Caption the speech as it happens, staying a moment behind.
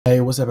Hey,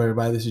 what's up,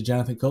 everybody? This is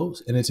Jonathan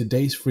Coates, and in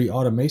today's free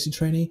automation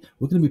training,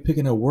 we're going to be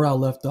picking up where I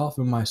left off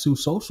in my Sue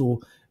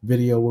Social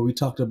video where we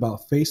talked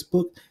about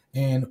Facebook.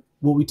 And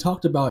what we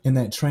talked about in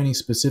that training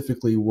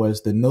specifically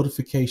was the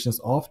notifications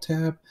off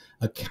tab,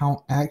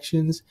 account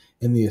actions,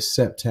 and the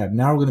accept tab.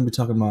 Now we're going to be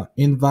talking about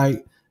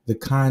invite, the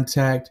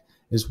contact,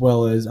 as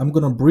well as I'm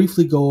going to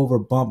briefly go over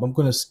bump. I'm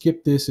going to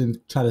skip this and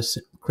try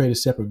to create a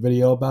separate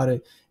video about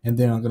it. And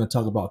then I'm going to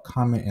talk about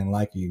comment and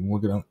liking.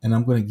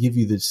 I'm going to give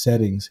you the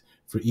settings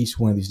for each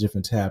one of these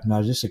different tabs.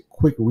 Now, just a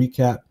quick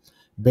recap.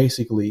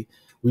 Basically,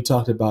 we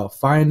talked about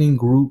finding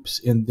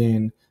groups and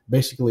then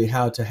basically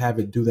how to have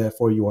it do that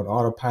for you on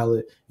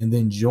autopilot and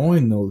then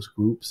join those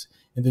groups.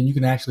 And then you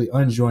can actually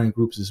unjoin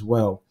groups as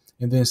well.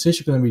 And then since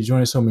you're going to be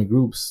joining so many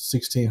groups,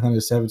 1,600,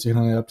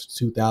 1,700, up to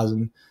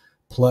 2,000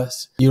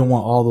 plus, you don't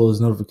want all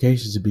those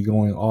notifications to be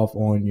going off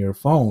on your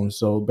phone.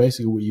 So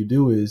basically what you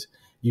do is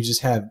you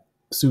just have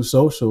Sue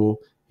Social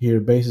here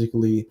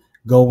basically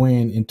go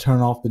in and turn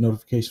off the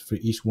notification for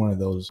each one of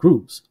those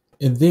groups.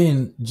 And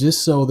then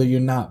just so that you're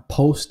not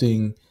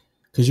posting,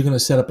 because you're going to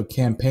set up a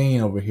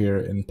campaign over here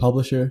in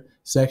publisher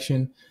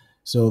section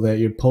so that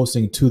you're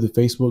posting to the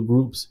Facebook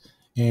groups.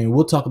 And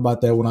we'll talk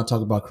about that when I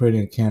talk about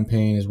creating a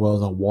campaign as well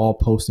as a wall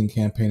posting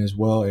campaign as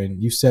well.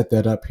 And you set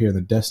that up here in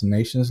the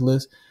destinations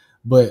list.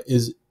 But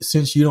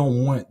since you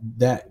don't want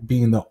that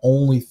being the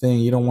only thing,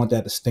 you don't want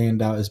that to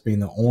stand out as being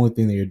the only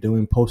thing that you're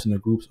doing, posting to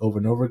groups over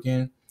and over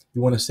again.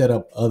 You want to set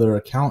up other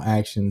account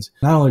actions,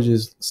 not only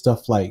just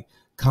stuff like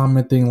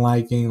commenting,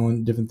 liking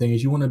on different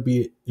things. You want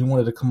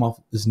it to come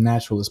off as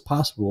natural as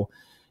possible.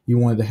 You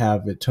wanted to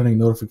have it turning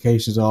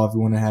notifications off.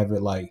 You want to have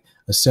it like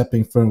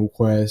accepting friend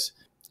requests,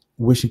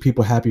 wishing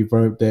people happy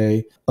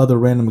birthday, other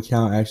random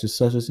account actions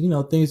such as,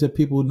 things that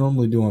people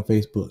normally do on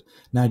Facebook,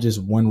 not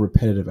just one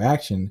repetitive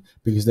action,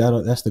 because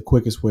that's the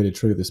quickest way to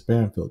trigger the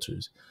spam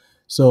filters.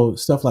 So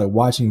stuff like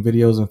watching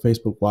videos on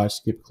Facebook Watch,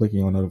 skip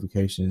clicking on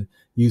notifications,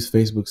 use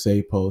Facebook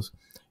Save Posts,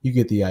 you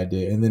get the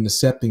idea. And then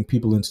accepting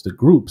people into the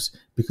groups,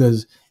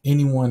 because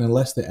anyone,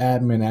 unless the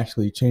admin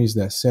actually changed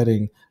that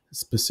setting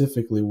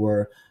specifically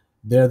where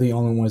they're the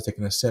only ones that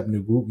can accept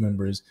new group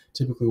members,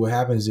 typically what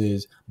happens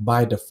is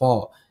by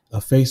default, a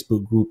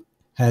Facebook group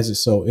has it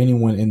so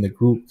anyone in the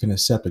group can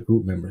accept a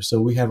group member. So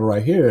we have it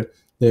right here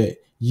that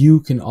you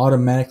can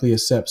automatically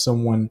accept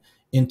someone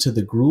into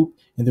the group.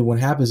 And then what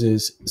happens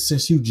is,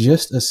 since you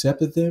just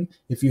accepted them,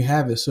 if you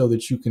have it so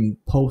that you can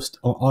post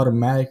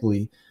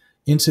automatically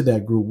into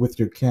that group with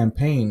your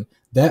campaign,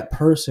 that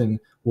person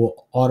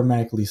will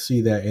automatically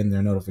see that in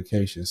their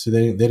notifications. So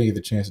they didn't get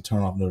the chance to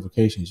turn off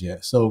notifications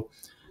yet. So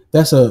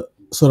that's a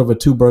sort of a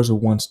two birds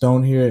with one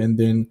stone here. And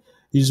then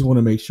you just want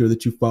to make sure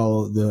that you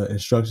follow the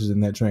instructions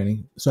in that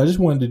training. So I just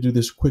wanted to do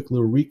this quick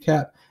little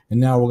recap. And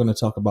now we're going to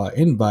talk about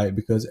invite,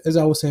 because as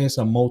I was saying, it's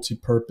a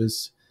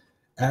multi-purpose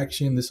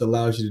action. This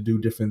allows you to do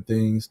different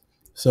things.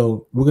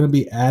 So we're going to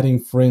be adding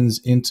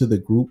friends into the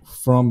group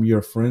from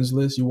your friends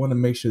list. You want to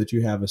make sure that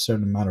you have a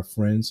certain amount of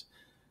friends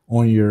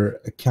on your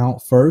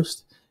account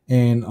first.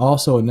 And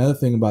also another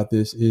thing about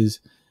this is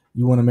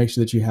you want to make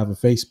sure that you have a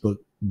Facebook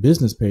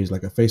business page,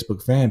 like a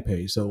Facebook fan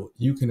page. So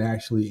you can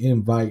actually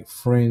invite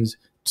friends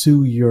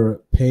to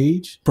your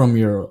page from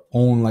your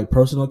own like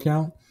personal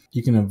account.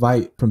 You can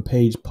invite from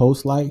page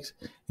post likes,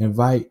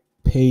 invite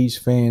page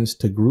fans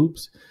to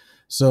groups.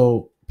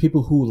 So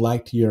people who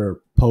liked your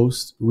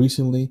post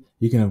recently,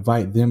 you can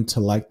invite them to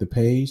like the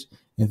page,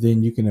 and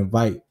then you can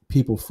invite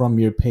people from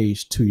your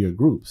page to your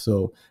group.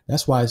 So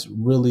that's why it's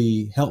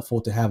really helpful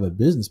to have a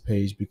business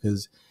page,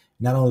 because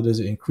not only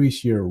does it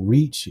increase your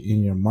reach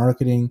in your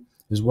marketing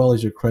as well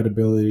as your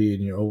credibility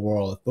and your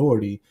overall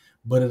authority,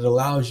 but it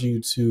allows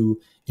you to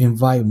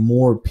invite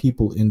more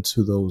people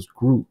into those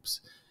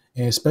groups.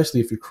 And especially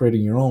if you're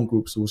creating your own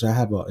groups, which I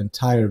have an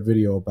entire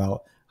video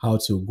about how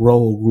to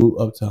grow a group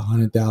up to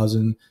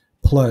 100,000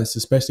 plus,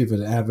 especially if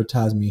it's an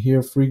advertise me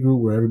here free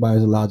group where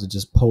everybody's allowed to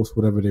just post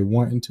whatever they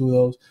want into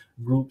those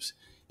groups.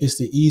 It's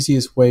the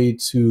easiest way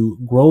to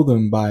grow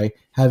them by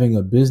having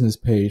a business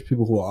page,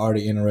 people who are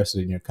already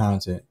interested in your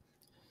content.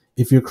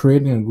 If you're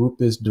creating a group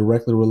that's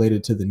directly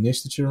related to the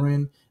niche that you're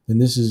in,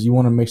 then you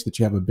want to make sure that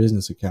you have a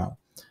business account.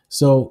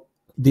 So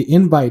the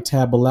invite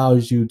tab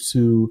allows you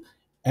to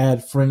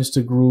add friends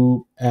to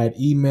group, add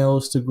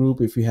emails to group.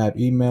 If you have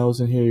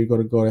emails in here, you're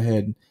going to go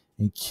ahead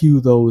and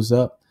queue those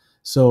up.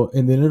 So,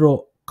 and then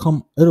it'll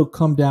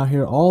come down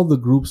here. All the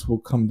groups will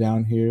come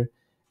down here,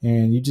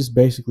 and you just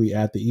basically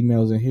add the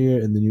emails in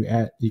here, and then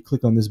you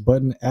click on this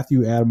button after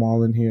you add them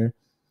all in here,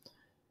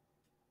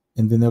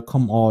 and then they'll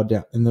come all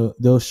down, and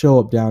they'll show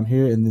up down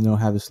here, and then they'll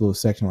have this little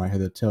section right here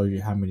that tells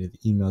you how many of the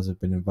emails have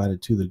been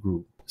invited to the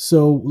group.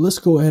 So let's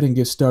go ahead and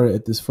get started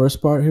at this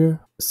first part here.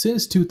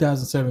 Since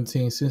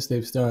 2017, since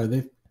they've started,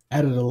 they've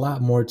added a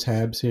lot more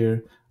tabs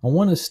here. I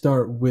want to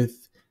start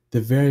with the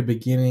very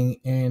beginning,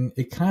 and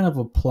it kind of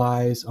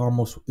applies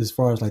almost as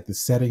far as like the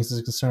settings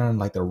is concerned,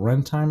 like the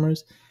run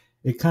timers.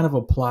 It kind of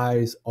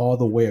applies all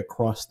the way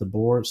across the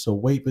board. So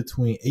wait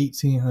between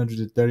 1,800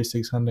 to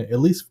 3,600, at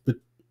least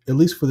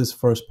for this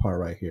first part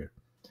right here.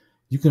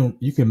 You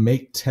can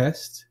make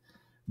tests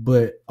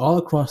But all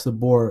across the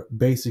board,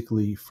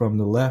 basically from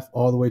the left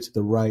all the way to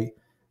the right,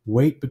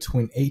 wait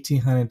between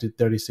 1800 to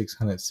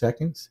 3600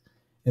 seconds.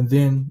 And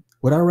then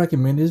what I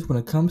recommend is when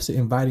it comes to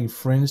inviting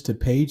friends to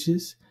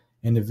pages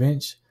and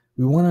events,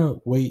 we want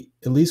to wait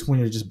at least when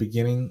you're just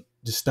beginning,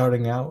 just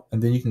starting out,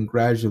 and then you can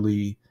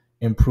gradually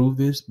improve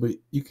this. But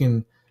you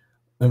can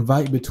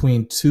invite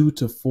between 2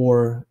 to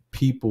 4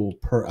 people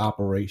per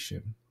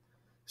operation.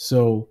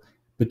 So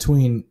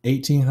between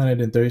 1800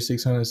 and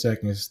 3600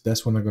 seconds,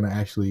 that's when they're going to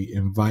actually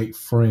invite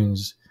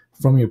friends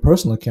from your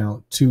personal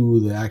account to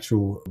the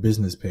actual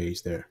business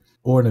page there,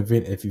 or an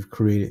event if you've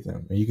created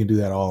them. And you can do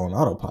that all on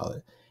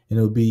autopilot. And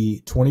it'll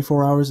be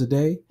 24 hours a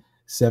day,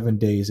 7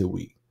 days a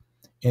week.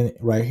 And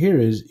right here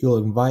is you'll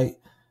invite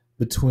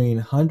between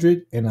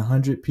 100 and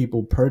 100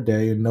 people per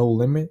day, and no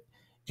limit.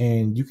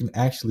 And you can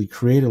actually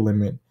create a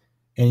limit,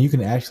 and you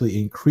can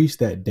actually increase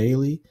that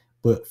daily.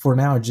 But for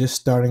now, just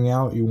starting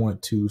out, you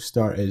want to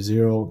start at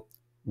 0,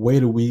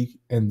 wait a week,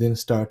 and then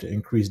start to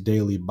increase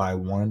daily by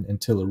 1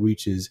 until it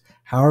reaches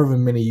however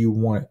many you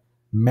want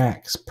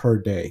max per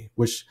day,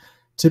 which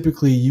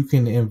typically you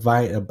can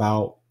invite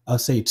about, I'll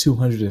say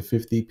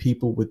 250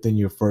 people within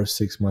your first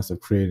 6 months of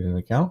creating an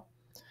account.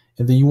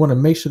 And then you want to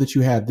make sure that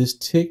you have this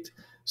ticked.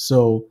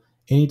 So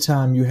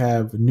anytime you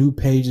have new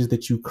pages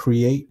that you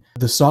create,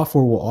 the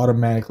software will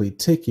automatically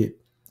tick it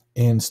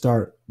and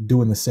start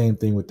doing the same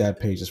thing with that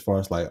page as far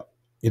as like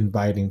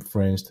inviting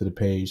friends to the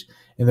page.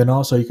 And then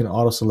also you can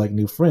auto select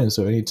new friends.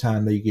 So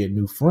anytime that you get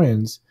new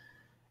friends,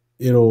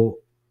 it'll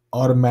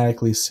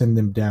automatically send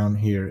them down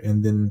here.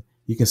 And then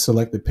you can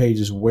select the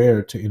pages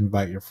where to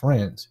invite your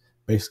friends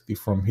basically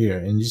from here.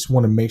 And you just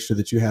want to make sure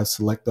that you have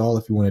select all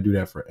if you want to do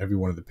that for every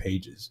one of the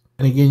pages.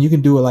 And again, you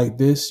can do it like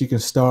this. You can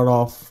start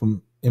off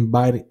from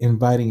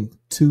inviting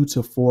 2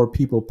 to 4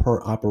 people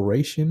per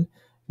operation,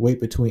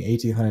 wait between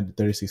 1800 to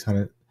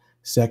 3600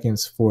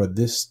 seconds for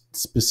this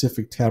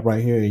specific tab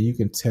right here, and you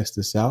can test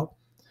this out.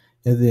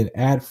 And then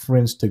add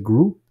friends to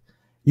group.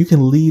 You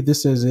can leave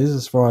this as is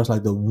as far as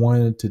like the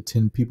 1 to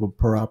 10 people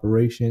per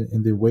operation,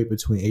 and then wait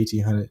between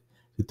 1800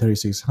 to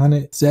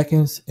 3600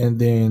 seconds, and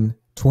then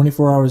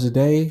 24 hours a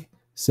day,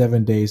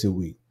 7 days a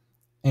week.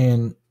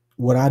 And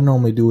what I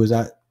normally do is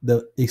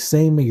the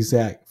same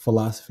exact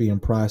philosophy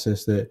and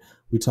process that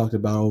we talked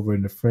about over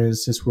in the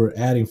friends. Since we're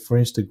adding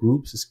friends to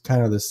groups, it's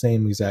kind of the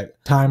same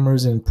exact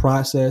timers and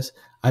process.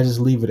 I just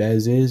leave it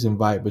as is,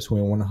 invite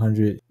between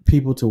 100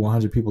 people to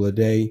 100 people a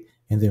day.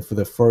 And then for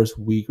the first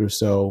week or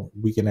so,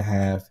 week and a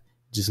half,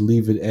 just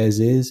leave it as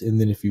is. And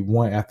then if you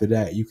want after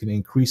that, you can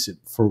increase it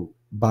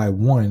by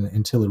 1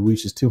 until it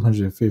reaches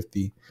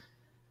 250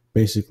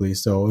 basically.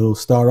 So it'll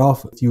start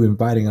off with you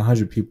inviting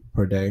 100 people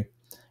per day.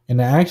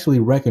 And I actually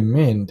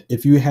recommend,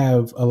 if you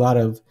have a lot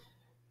of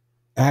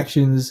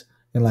actions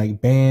and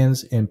like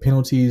bans and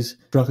penalties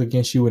struck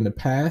against you in the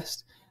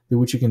past, then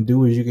what you can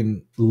do is you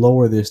can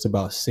lower this to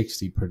about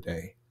 60 per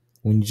day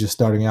when you're just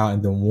starting out,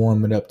 and then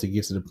warm it up to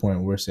get to the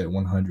point where it's at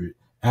 100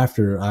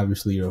 after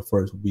obviously your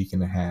first week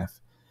and a half.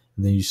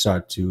 And then you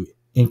start to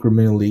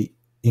incrementally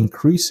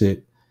increase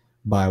it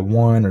by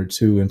 1 or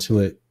 2 until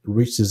it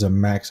reaches a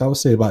max. I would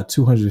say about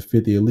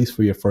 250, at least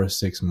for your first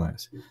 6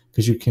 months,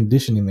 because you're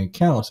conditioning the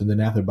accounts. And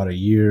then after about a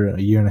year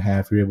and a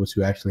half, you're able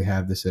to actually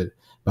have this at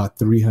about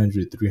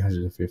 300,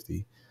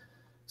 350.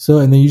 So,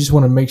 and then you just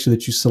want to make sure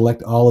that you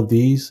select all of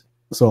these.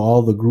 So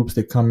all the groups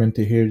that come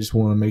into here, just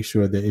want to make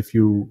sure that if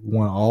you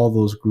want all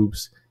those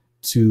groups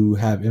to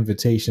have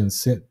invitations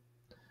sent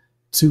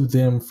to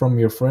them from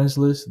your friends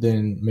list,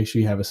 then make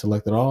sure you have it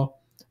selected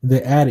all.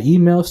 Then add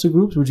emails to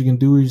groups. What you can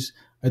do is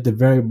at the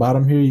very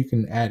bottom here, you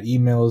can add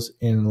emails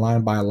in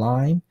line by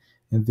line,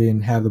 and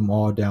then have them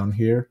all down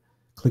here.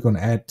 Click on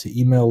add to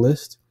email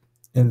list.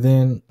 And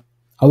then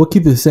I will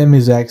keep the same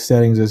exact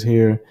settings as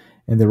here.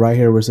 And then right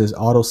here where it says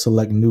auto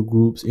select new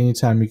groups,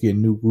 anytime you get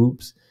new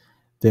groups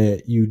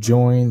that you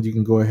join, you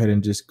can go ahead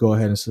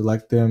and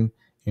select them,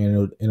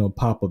 and it'll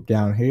pop up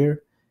down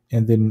here.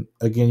 And then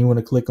again, you want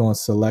to click on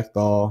select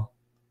all,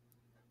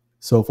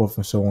 so forth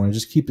and so on.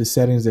 Just keep the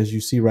settings as you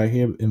see right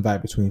here.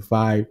 Invite between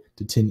 5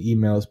 to 10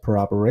 emails per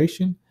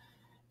operation.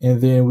 And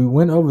then we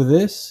went over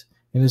this,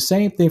 and the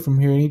same thing from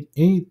here.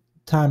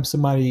 Anytime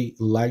somebody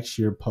likes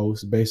your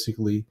post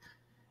basically,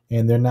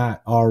 and they're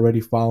not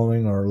already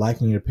following or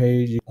liking your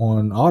page,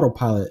 on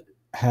autopilot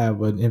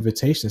have an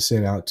invitation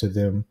sent out to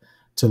them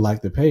to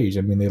like the page.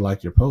 I mean, they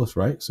like your post,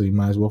 right? So you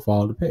might as well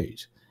follow the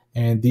page.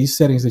 And these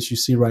settings that you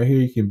see right here,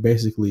 you can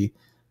basically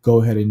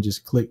go ahead and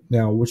just click.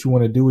 Now, what you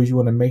want to do is you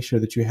want to make sure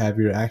that you have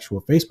your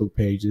actual Facebook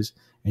pages,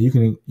 and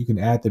you can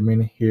add them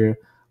in here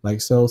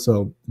like so.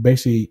 So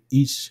basically,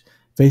 each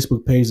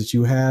Facebook page that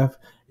you have,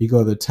 you go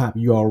to the top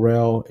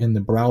URL in the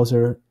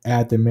browser,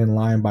 add them in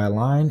line by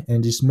line,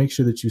 and just make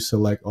sure that you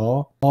select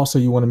all. Also,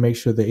 you want to make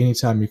sure that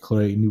anytime you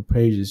create new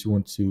pages, you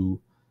want to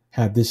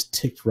have this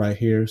ticked right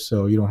here,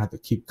 so you don't have to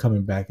keep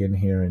coming back in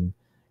here and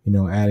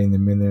adding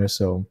them in there.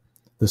 So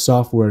the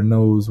software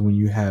knows when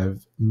you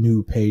have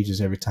new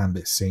pages every time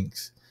that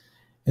syncs.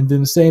 And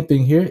then the same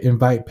thing here,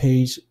 invite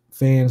page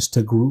fans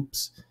to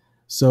groups.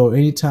 So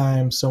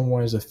anytime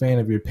someone is a fan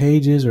of your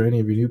pages or any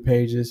of your new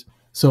pages,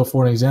 so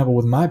for an example,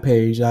 with my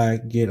page, I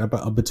get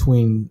about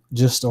between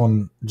just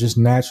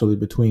naturally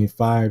between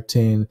 5,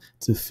 10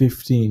 to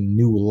 15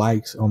 new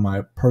likes on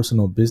my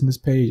personal business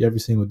page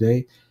every single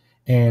day.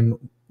 And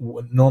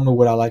normally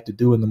what I like to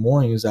do in the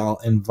morning is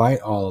I'll invite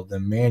all of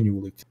them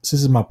manually. This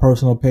is my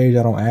personal page.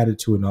 I don't add it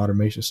to an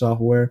automation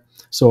software.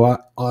 So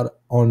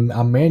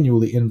I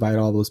manually invite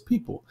all those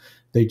people.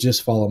 They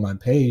just follow my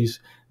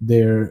page.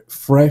 They're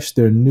fresh,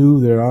 they're new,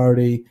 they're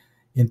already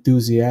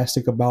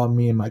enthusiastic about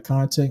me and my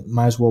content.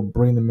 Might as well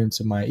bring them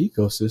into my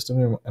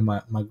ecosystem and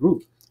my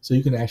group. So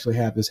you can actually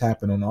have this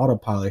happen on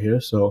autopilot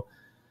here. So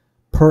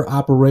per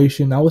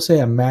operation, I would say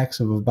a max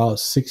of about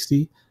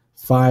 60,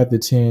 5 to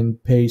 10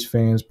 page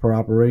fans per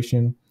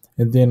operation,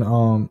 and then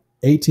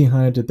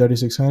 1800 to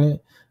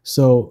 3600.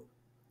 So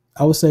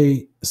I would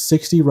say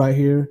 60 right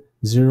here,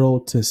 0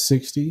 to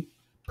 60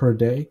 per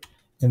day.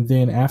 And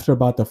then after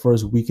about the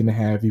first week and a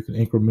half, you can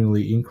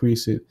incrementally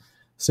increase it,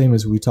 same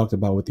as we talked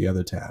about with the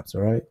other tabs,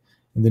 all right?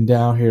 And then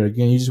down here,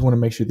 again, you just want to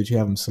make sure that you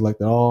have them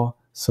select all.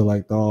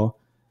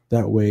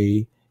 That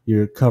way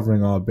you're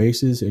covering all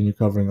bases and you're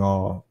covering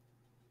all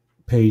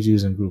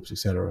pages and groups,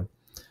 etc.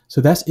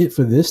 So that's it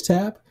for this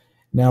tab.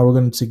 Now we're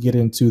going to get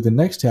into the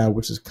next tab,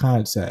 which is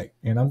contact.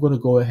 And I'm going to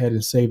go ahead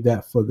and save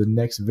that for the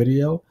next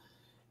video.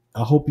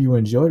 I hope you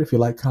enjoyed. If you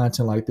like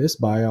content like this,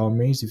 by all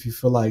means, if you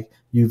feel like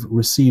you've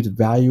received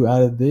value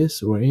out of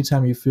this, or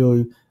anytime you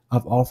feel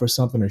I've offered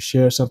something or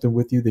shared something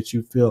with you that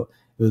you feel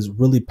was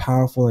really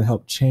powerful and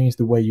helped change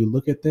the way you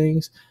look at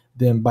things,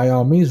 then by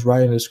all means,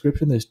 write in the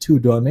description. There's 2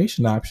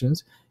 donation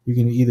options. You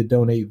can either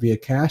donate via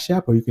Cash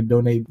App or you can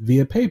donate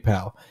via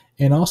PayPal.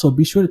 And also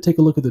be sure to take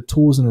a look at the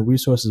tools and the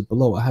resources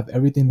below. I have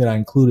everything that I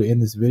included in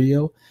this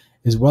video,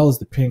 as well as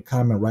the pinned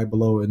comment right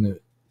below in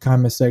the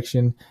comment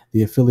section,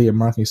 the affiliate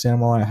marketing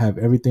samurai. I have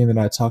everything that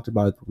I talked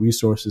about,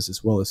 resources,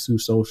 as well as Sue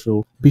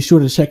Social. Be sure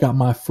to check out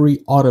my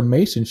free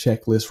automation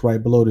checklist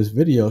right below this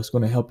video. It's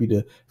going to help you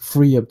to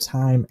free up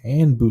time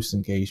and boost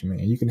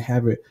engagement. And you can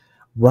have it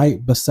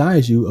right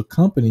beside you,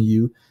 accompany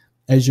you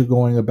as you're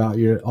going about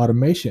your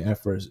automation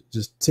efforts.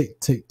 Just tick,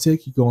 tick,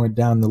 tick. You're going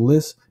down the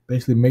list.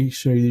 Basically, make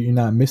sure you're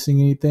not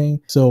missing anything.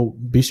 So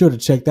be sure to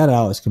check that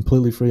out. It's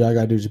completely free. All you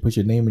gotta do is just put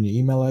your name and your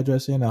email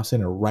address in. I'll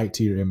send it right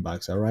to your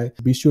inbox. All right.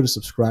 Be sure to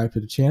subscribe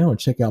to the channel and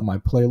check out my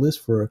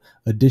playlist for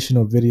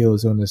additional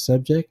videos on this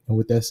subject. And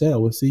with that said, I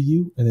will see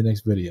you in the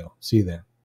next video. See you then.